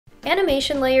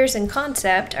Animation layers in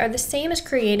concept are the same as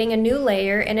creating a new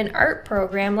layer in an art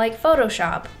program like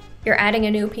Photoshop. You're adding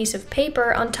a new piece of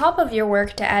paper on top of your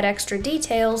work to add extra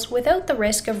details without the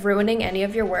risk of ruining any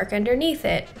of your work underneath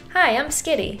it. Hi, I'm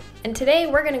Skitty, and today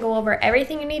we're going to go over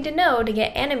everything you need to know to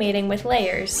get animating with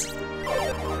layers.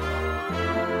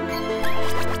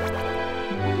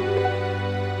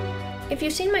 If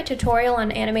you've seen my tutorial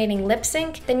on animating lip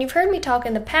sync, then you've heard me talk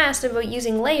in the past about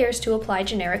using layers to apply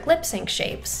generic lip sync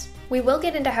shapes. We will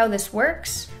get into how this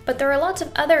works, but there are lots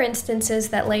of other instances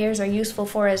that layers are useful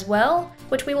for as well,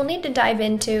 which we will need to dive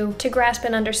into to grasp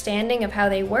an understanding of how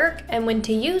they work and when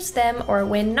to use them or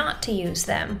when not to use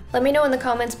them. Let me know in the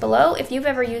comments below if you've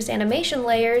ever used animation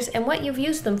layers and what you've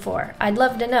used them for. I'd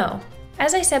love to know.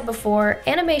 As I said before,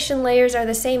 animation layers are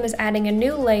the same as adding a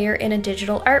new layer in a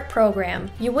digital art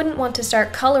program. You wouldn't want to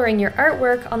start coloring your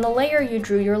artwork on the layer you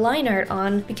drew your line art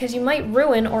on because you might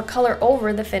ruin or color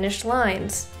over the finished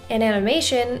lines. In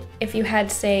animation, if you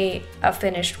had, say, a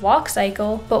finished walk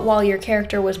cycle, but while your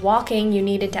character was walking you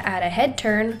needed to add a head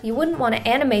turn, you wouldn't want to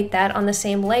animate that on the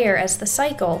same layer as the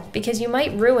cycle, because you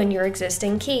might ruin your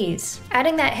existing keys.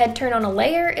 Adding that head turn on a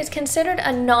layer is considered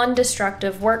a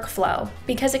non-destructive workflow,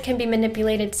 because it can be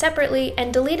manipulated separately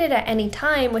and deleted at any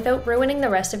time without ruining the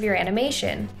rest of your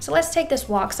animation. So let's take this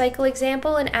walk cycle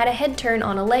example and add a head turn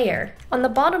on a layer. On the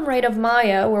bottom right of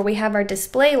Maya, where we have our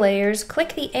display layers,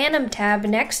 click the Anim tab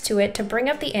next to it to bring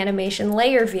up the animation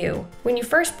layer view. When you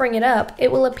first bring it up,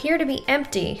 it will appear to be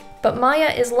empty, but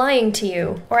Maya is lying to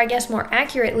you, or I guess more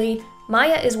accurately,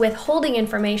 Maya is withholding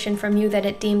information from you that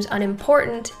it deems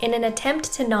unimportant in an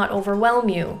attempt to not overwhelm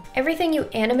you. Everything you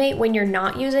animate when you're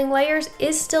not using layers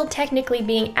is still technically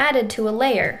being added to a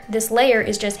layer. This layer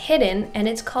is just hidden and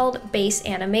it's called base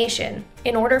animation.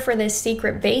 In order for this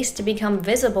secret base to become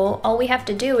visible, all we have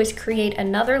to do is create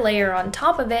another layer on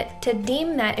top of it to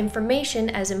deem that information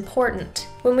as important.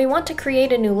 When we want to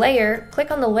create a new layer, click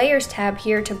on the Layers tab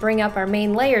here to bring up our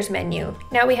main Layers menu.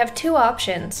 Now we have two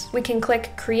options. We can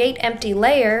click Create Empty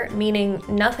Layer, meaning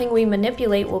nothing we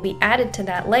manipulate will be added to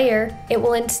that layer. It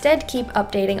will instead keep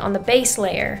updating on the base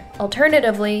layer.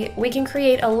 Alternatively, we can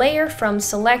create a layer from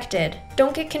Selected.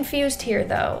 Don't get confused here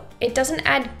though. It doesn't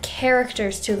add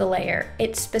characters to the layer.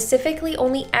 It specifically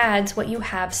only adds what you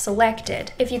have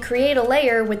selected. If you create a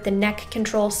layer with the neck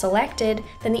control selected,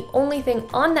 then the only thing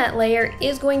on that layer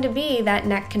is going to be that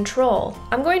neck control.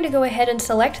 I'm going to go ahead and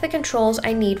select the controls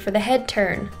I need for the head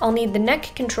turn. I'll need the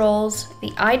neck controls,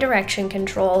 the eye direction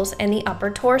controls, and the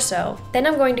upper torso. Then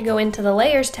I'm going to go into the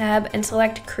Layers tab and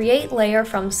select Create Layer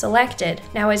from Selected.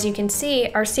 Now as you can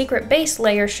see, our secret base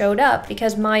layer showed up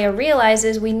because Maya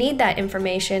realizes we need that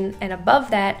information, and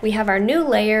above that we have our new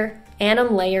layer,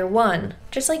 Anim Layer 1.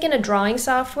 Just like in a drawing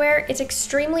software, it's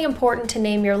extremely important to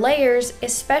name your layers,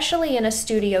 especially in a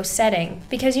studio setting,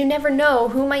 because you never know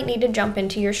who might need to jump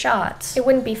into your shots. It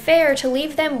wouldn't be fair to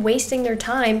leave them wasting their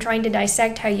time trying to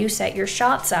dissect how you set your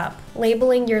shots up.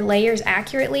 Labeling your layers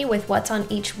accurately with what's on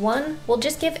each one will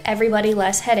just give everybody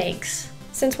less headaches.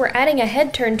 Since we're adding a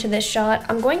head turn to this shot,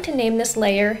 I'm going to name this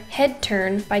layer Head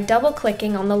Turn by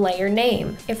double-clicking on the layer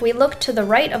name. If we look to the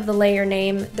right of the layer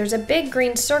name, there's a big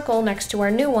green circle next to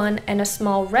our new one and a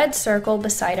small red circle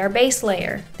beside our base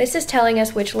layer. This is telling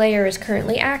us which layer is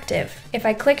currently active. If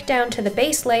I click down to the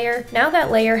base layer, now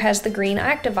that layer has the green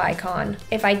active icon.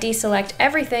 If I deselect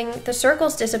everything, the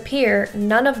circles disappear,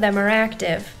 none of them are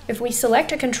active. If we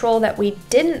select a control that we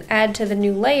didn't add to the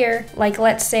new layer, like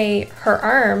let's say her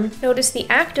arm, notice the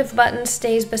active button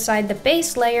stays beside the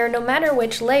base layer no matter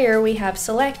which layer we have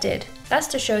selected. That's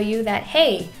to show you that,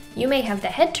 hey, you may have the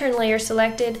head turn layer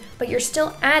selected, but you're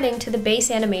still adding to the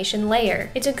base animation layer.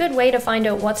 It's a good way to find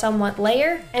out what's on what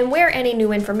layer and where any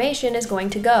new information is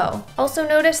going to go. Also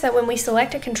notice that when we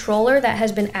select a controller that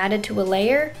has been added to a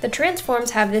layer, the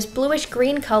transforms have this bluish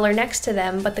green color next to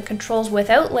them, but the controls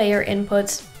without layer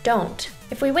inputs don't.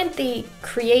 If we went the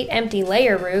Create Empty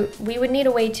Layer route, we would need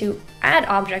a way to add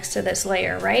objects to this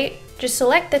layer, right? Just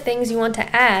select the things you want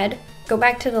to add, go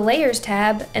back to the Layers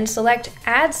tab, and select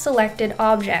Add Selected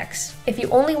Objects. If you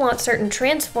only want certain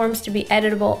transforms to be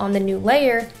editable on the new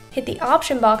layer, hit the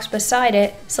option box beside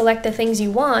it, select the things you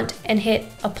want, and hit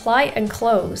Apply and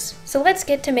Close. So let's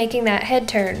get to making that head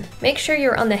turn. Make sure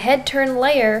you're on the head turn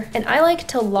layer, and I like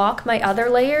to lock my other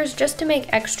layers just to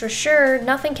make extra sure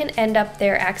nothing can end up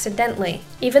there accidentally.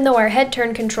 Even though our head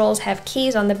turn controls have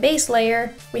keys on the base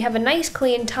layer, we have a nice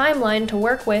clean timeline to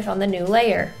work with on the new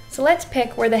layer. So let's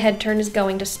pick where the head turn is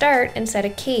going to start and set a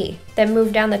key. Then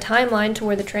move down the timeline to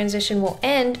where the transition will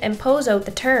end and pose out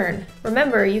the turn.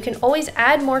 Remember, you can always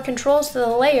add more more controls to the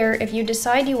layer if you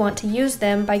decide you want to use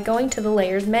them by going to the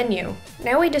Layers menu.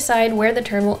 Now we decide where the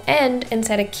turn will end and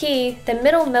set a key, then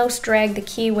middle mouse drag the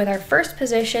key with our first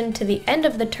position to the end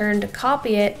of the turn to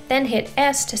copy it, then hit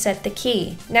S to set the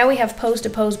key. Now we have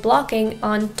pose-to-pose blocking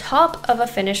on top of a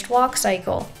finished walk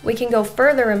cycle. We can go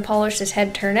further and polish this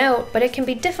head turn out, but it can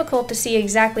be difficult to see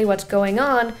exactly what's going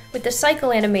on with the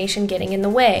cycle animation getting in the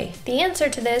way. The answer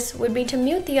to this would be to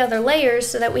mute the other layers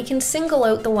so that we can single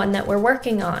out the one that we're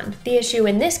working on. The issue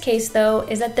in this case though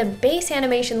is that the base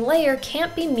animation layer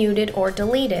can't be muted or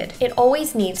deleted. It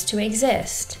always needs to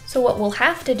exist. So what we'll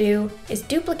have to do is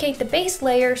duplicate the base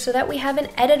layer so that we have an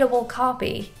editable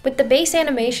copy. With the base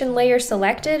animation layer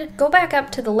selected, go back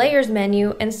up to the Layers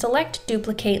menu and select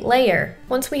Duplicate Layer.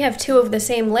 Once we have two of the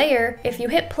same layer, if you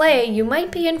hit play, you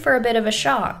might be in for a bit of a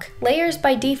shock. Layers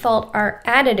by default are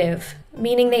additive,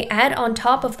 meaning they add on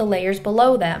top of the layers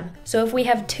below them. So if we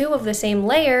have two of the same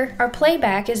layer, our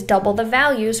playback is double the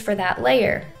values for that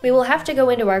layer. We will have to go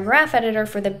into our graph editor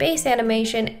for the base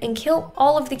animation and kill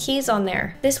all of the keys on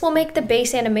there. This will make the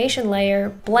base animation layer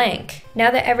blank.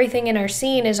 Now that everything in our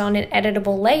scene is on an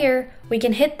editable layer, we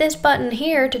can hit this button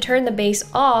here to turn the base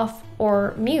off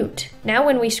or mute. Now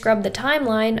when we scrub the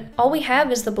timeline, all we have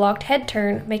is the blocked head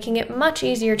turn, making it much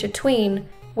easier to tween,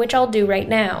 which I'll do right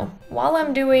now. While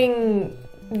I'm doing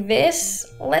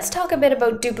this, let's talk a bit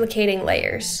about duplicating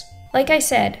layers. Like I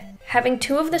said, having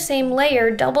two of the same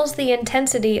layer doubles the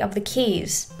intensity of the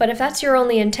keys. But if that's your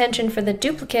only intention for the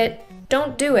duplicate,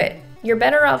 don't do it. You're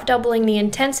better off doubling the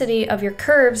intensity of your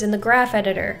curves in the graph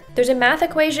editor. There's a math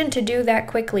equation to do that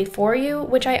quickly for you,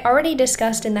 which I already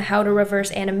discussed in the How to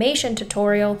Reverse Animation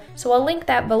tutorial, so I'll link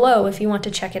that below if you want to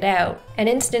check it out. An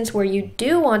instance where you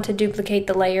do want to duplicate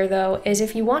the layer though is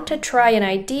if you want to try an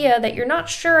idea that you're not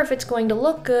sure if it's going to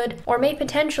look good or may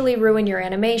potentially ruin your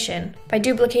animation. By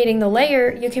duplicating the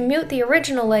layer, you can mute the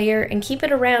original layer and keep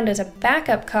it around as a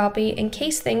backup copy in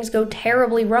case things go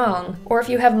terribly wrong. Or if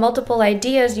you have multiple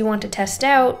ideas you want to test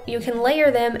out, you can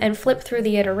layer them and flip through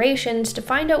the iterations to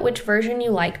find out which version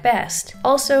you like best.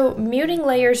 Also, muting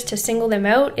layers to single them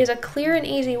out is a clear and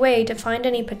easy way to find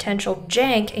any potential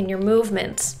jank in your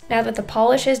movements. Now that the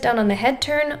polish is done on the head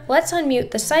turn, let's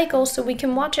unmute the cycle so we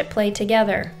can watch it play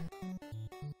together.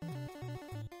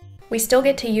 We still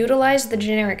get to utilize the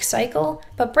generic cycle,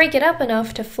 but break it up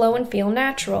enough to flow and feel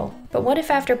natural. But what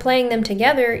if after playing them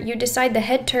together, you decide the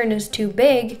head turn is too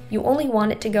big, you only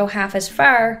want it to go half as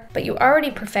far, but you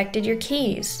already perfected your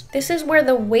keys? This is where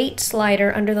the weight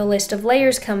slider under the list of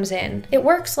layers comes in. It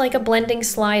works like a blending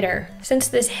slider. Since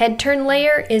this head turn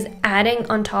layer is adding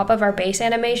on top of our base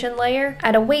animation layer,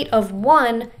 at a weight of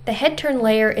 1, the head turn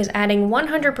layer is adding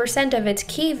 100% of its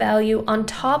key value on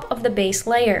top of the base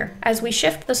layer. As we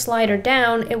shift the slider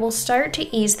down, it will start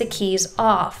to ease the keys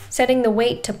off. Setting the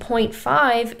weight to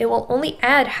 0.5, it will only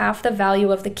add half the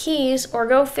value of the keys or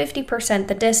go 50%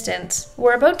 the distance.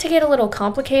 We're about to get a little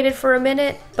complicated for a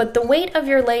minute, but the weight of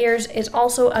your layers is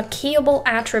also a keyable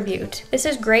attribute. This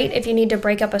is great if you need to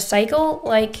break up a cycle,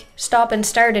 like stop and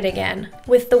start it again.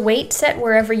 With the weight set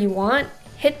wherever you want,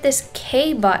 hit this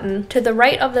K button to the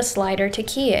right of the slider to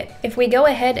key it. If we go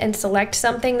ahead and select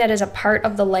something that is a part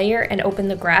of the layer and open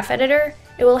the graph editor,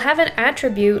 it will have an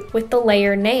attribute with the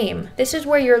layer name. This is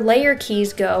where your layer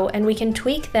keys go, and we can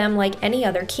tweak them like any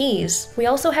other keys. We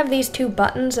also have these two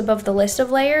buttons above the list of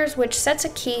layers, which sets a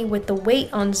key with the weight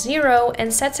on 0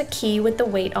 and sets a key with the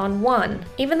weight on 1.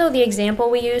 Even though the example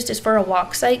we used is for a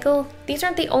walk cycle, these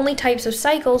aren't the only types of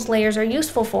cycles layers are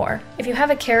useful for. If you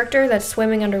have a character that's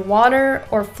swimming underwater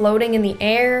or floating in the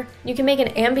air, you can make an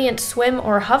ambient swim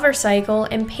or hover cycle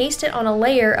and paste it on a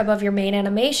layer above your main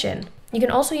animation. You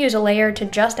can also use a layer to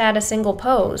just add a single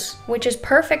pose, which is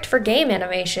perfect for game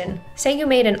animation. Say you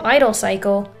made an idle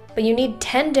cycle, but you need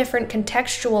 10 different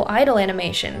contextual idle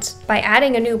animations. By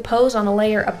adding a new pose on a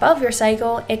layer above your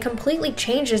cycle, it completely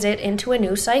changes it into a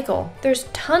new cycle. There's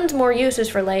tons more uses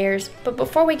for layers, but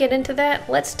before we get into that,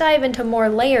 let's dive into more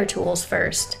layer tools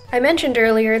first. I mentioned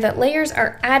earlier that layers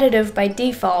are additive by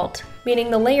default, meaning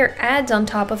the layer adds on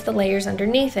top of the layers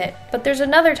underneath it. But there's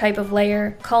another type of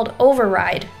layer called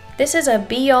override. This is a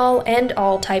be-all,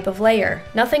 end-all type of layer.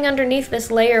 Nothing underneath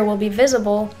this layer will be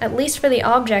visible, at least for the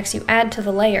objects you add to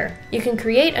the layer. You can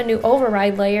create a new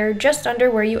override layer just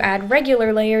under where you add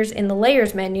regular layers in the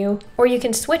Layers menu, or you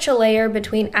can switch a layer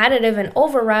between additive and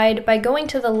override by going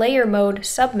to the Layer Mode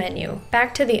submenu.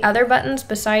 Back to the other buttons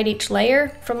beside each layer,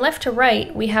 from left to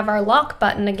right, we have our lock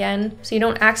button again, so you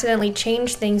don't accidentally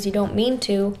change things you don't mean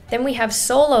to. Then we have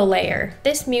Solo Layer.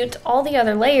 This mutes all the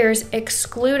other layers,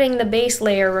 excluding the base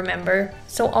layer, remember. remember,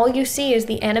 so all you see is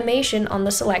the animation on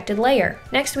the selected layer.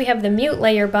 Next we have the mute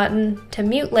layer button to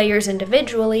mute layers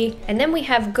individually, and then we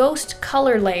have ghost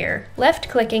color layer. Left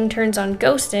clicking turns on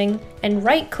ghosting, and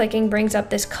right clicking brings up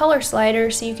this color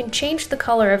slider so you can change the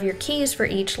color of your keys for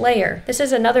each layer. This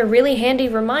is another really handy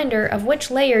reminder of which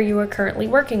layer you are currently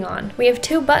working on. We have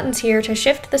two buttons here to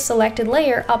shift the selected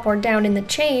layer up or down in the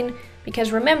chain,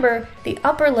 because remember, the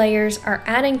upper layers are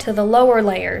adding to the lower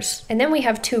layers. And then we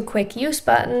have two quick use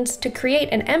buttons to create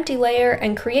an empty layer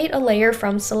and create a layer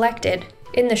from selected.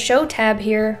 In the Show tab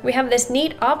here, we have this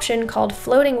neat option called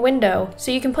Floating Window, so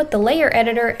you can put the layer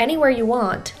editor anywhere you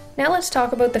want. Now let's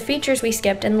talk about the features we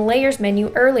skipped in the Layers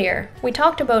menu earlier. We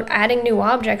talked about adding new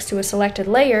objects to a selected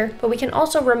layer, but we can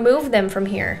also remove them from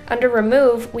here. Under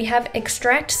Remove, we have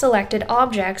Extract Selected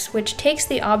Objects, which takes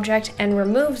the object and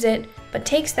removes it, but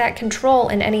takes that control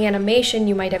and any animation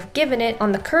you might have given it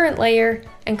on the current layer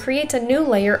and creates a new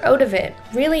layer out of it.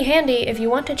 Really handy if you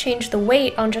want to change the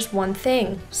weight on just one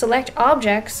thing. Select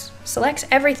Objects selects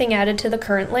everything added to the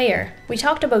current layer. We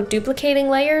talked about duplicating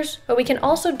layers, but we can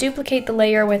also duplicate the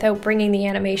layer without bringing the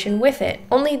animation with it.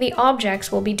 Only the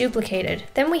objects will be duplicated.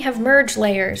 Then we have Merge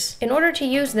Layers. In order to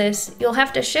use this, you'll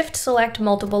have to shift select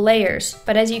multiple layers,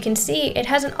 but as you can see, it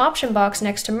has an option box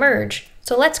next to Merge.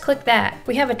 So let's click that.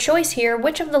 We have a choice here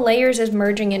which of the layers is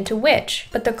merging into which,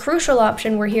 but the crucial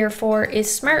option we're here for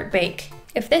is Smart Bake.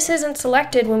 If this isn't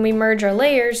selected when we merge our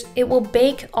layers, it will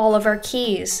bake all of our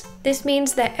keys. This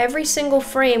means that every single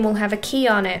frame will have a key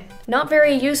on it. Not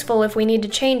very useful if we need to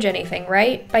change anything,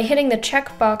 right? By hitting the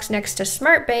checkbox next to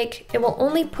Smart Bake, it will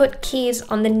only put keys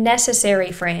on the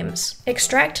necessary frames.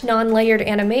 Extract non-layered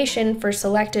animation for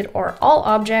selected or all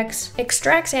objects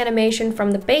extracts animation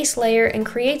from the base layer and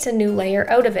creates a new layer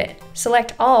out of it.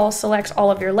 Select All selects all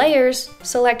of your layers.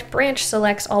 Select Branch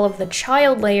selects all of the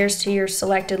child layers to your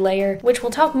selected layer, which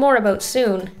we'll talk more about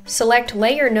soon. Select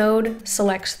Layer Node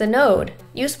selects the node,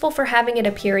 useful for having it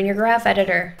appear in your graph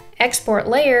editor. Export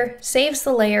Layer saves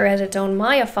the layer as its own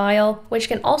Maya file, which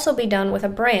can also be done with a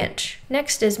branch.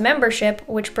 Next is Membership,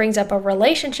 which brings up a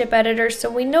relationship editor so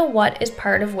we know what is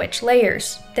part of which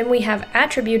layers. Then we have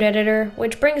Attribute Editor,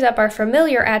 which brings up our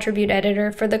familiar attribute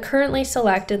editor for the currently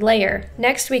selected layer.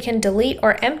 Next we can delete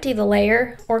or empty the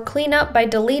layer, or clean up by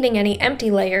deleting any empty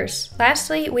layers.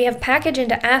 Lastly, we have Package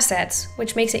into Assets,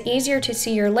 which makes it easier to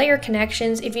see your layer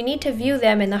connections if you need to view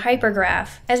them in the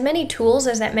hypergraph. As many tools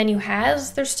as that menu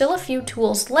has, there's still a few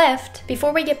tools left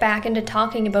before we get back into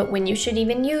talking about when you should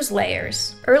even use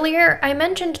layers. Earlier, I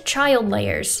mentioned child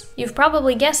layers. You've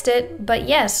probably guessed it, but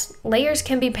yes, layers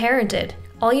can be parented.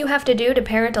 All you have to do to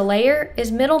parent a layer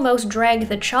is middle mouse drag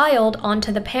the child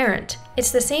onto the parent.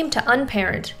 It's the same to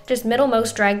unparent, just middle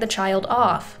mouse drag the child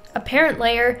off. A parent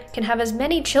layer can have as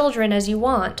many children as you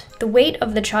want. The weight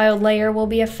of the child layer will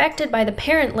be affected by the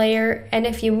parent layer, and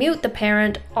if you mute the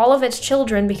parent, all of its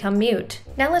children become mute.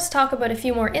 Now let's talk about a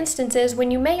few more instances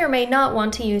when you may or may not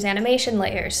want to use animation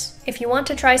layers. If you want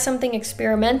to try something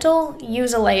experimental,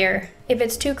 use a layer. If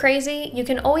it's too crazy, you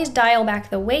can always dial back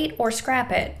the weight or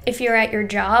scrap it. If you're at your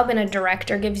job and a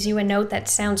director gives you a note that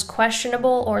sounds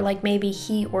questionable or like maybe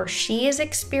he or she is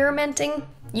experimenting,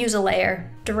 use a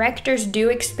layer. Directors do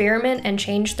experiment and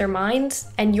change their minds,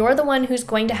 and you're the one who's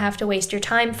going to have to waste your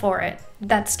time for it.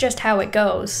 That's just how it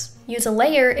goes. Use a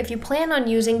layer if you plan on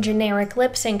using generic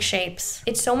lip sync shapes.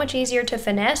 It's so much easier to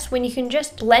finesse when you can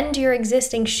just blend your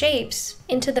existing shapes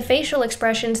into the facial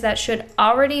expressions that should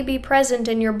already be present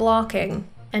in your blocking.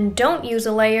 And don't use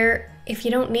a layer if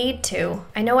you don't need to.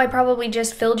 I know I probably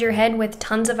just filled your head with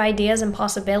tons of ideas and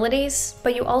possibilities,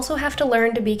 but you also have to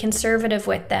learn to be conservative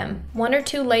with them. 1 or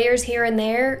 2 layers here and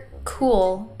there,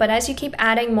 cool, but as you keep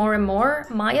adding more and more,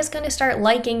 Maya's gonna start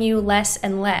liking you less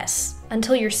and less,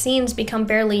 until your scenes become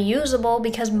barely usable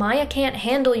because Maya can't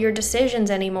handle your decisions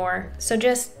anymore. So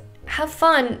just have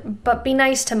fun, but be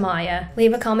nice to Maya.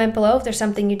 Leave a comment below if there's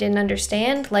something you didn't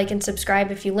understand, like and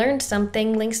subscribe if you learned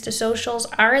something. Links to socials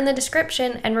are in the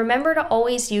description, and remember to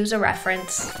always use a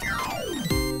reference.